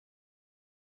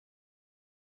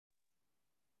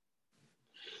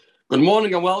Good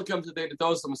morning and welcome to the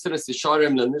dose of Mesilas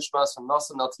Yesharim the Nishmas from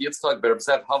Nasa Nat Yitzchak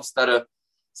Berbzev Havstara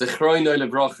Zechroinoi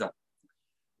Lebrocha.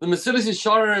 The Mesilas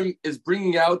Yesharim is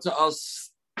bringing out to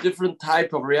us different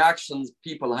type of reactions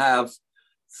people have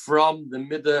from the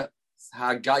Ba'al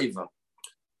Gaiva.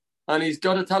 And he's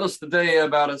going to tell us today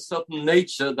about a certain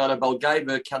nature that a Ba'al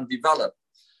Gaiva can develop.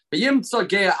 There's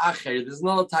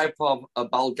another type of a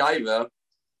Ba'al Gaiva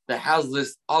that has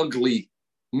this ugly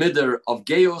midder of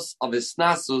geos, of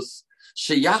isnasus,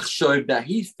 sheyachshov, that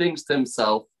he thinks to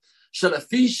himself,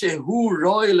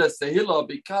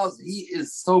 because he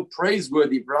is so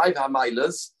praiseworthy,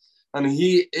 and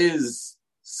he is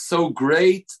so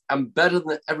great and better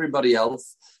than everybody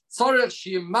else.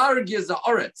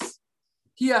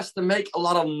 He has to make a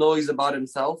lot of noise about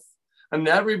himself, and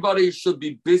everybody should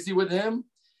be busy with him.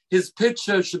 His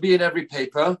picture should be in every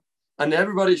paper, and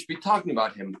everybody should be talking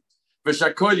about him. And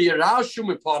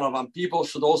people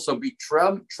should also be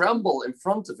tremble in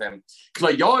front of him.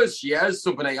 He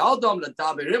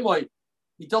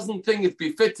doesn't think it's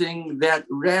befitting that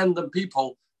random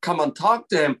people come and talk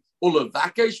to him.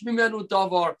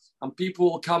 And people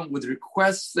will come with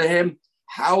requests to him.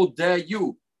 How dare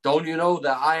you? Don't you know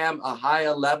that I am a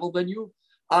higher level than you?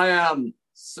 I am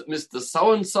Mr.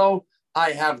 So-and-so.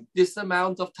 I have this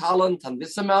amount of talent and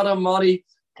this amount of money.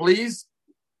 Please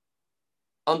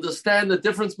understand the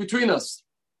difference between us.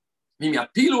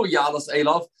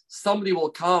 Somebody will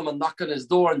come and knock on his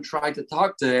door and try to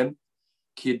talk to him.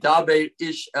 He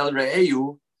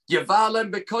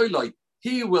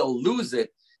will lose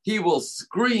it. He will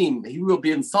scream. He will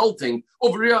be insulting.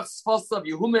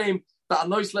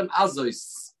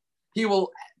 He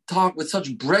will talk with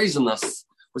such brazenness,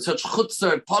 with such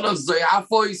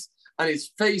chutzah, and his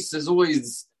face is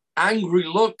always angry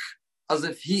look, as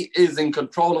if he is in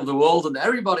control of the world, and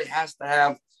everybody has to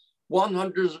have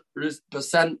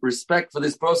 100% respect for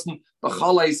this person.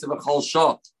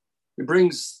 He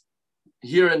brings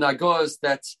here in Agos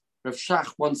that Rav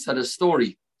Shach once had a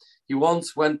story. He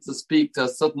once went to speak to a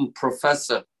certain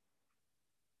professor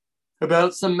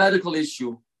about some medical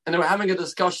issue, and they were having a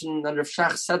discussion, and Rav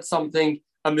Shach said something,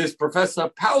 and this professor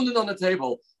pounded on the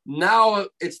table. Now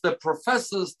it's the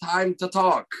professor's time to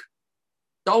talk.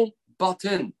 Don't butt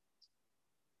in.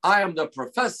 I am the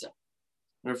professor.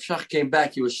 And Rav Shach came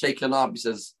back, he was shaken up. He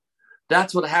says,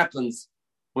 that's what happens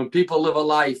when people live a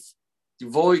life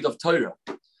devoid of Torah.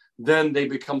 Then they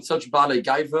become such Ba'al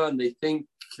Gaiva, and they think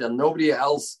that nobody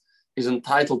else is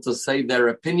entitled to say their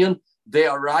opinion. They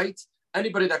are right.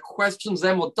 Anybody that questions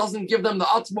them or doesn't give them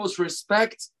the utmost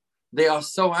respect, they are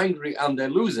so angry and they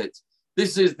lose it.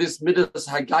 This is this Midas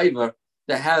HaGaiva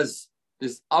that has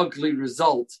this ugly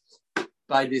result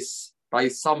by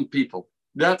some people.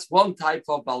 That's one type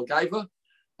of Ba'al Gaiva,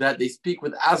 that they speak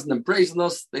with azn and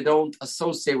brazenness. They don't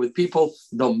associate with people,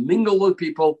 don't mingle with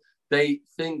people. They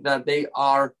think that they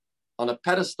are on a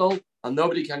pedestal and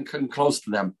nobody can come close to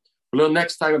them. We'll learn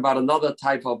next time about another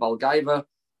type of Ba'al Gaiva.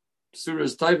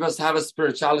 Surah's Taivas, have a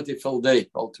spirituality-filled day.